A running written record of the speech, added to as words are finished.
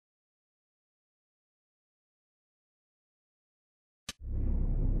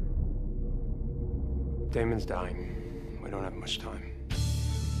Damon's dying. We don't have much time.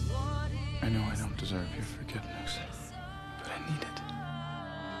 I know I don't deserve your forgiveness, but I need it.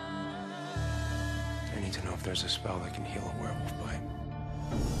 I need to know if there's a spell that can heal a werewolf bite.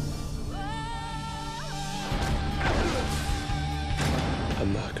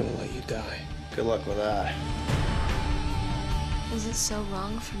 I'm not gonna let you die. Good luck with that. Is it so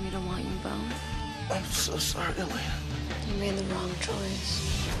wrong for me to want you both? I'm so sorry, Elena. You made the wrong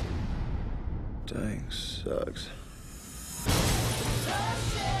choice. Dying sucks.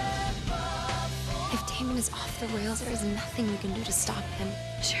 If Damon is off the rails, there is nothing we can do to stop him.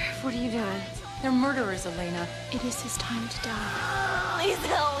 Sheriff, what are you doing? They're murderers, Elena. It is his time to die. Please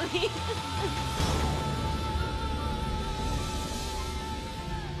help me.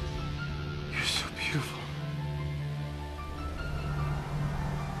 You're so beautiful.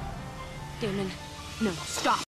 Damon, no, stop.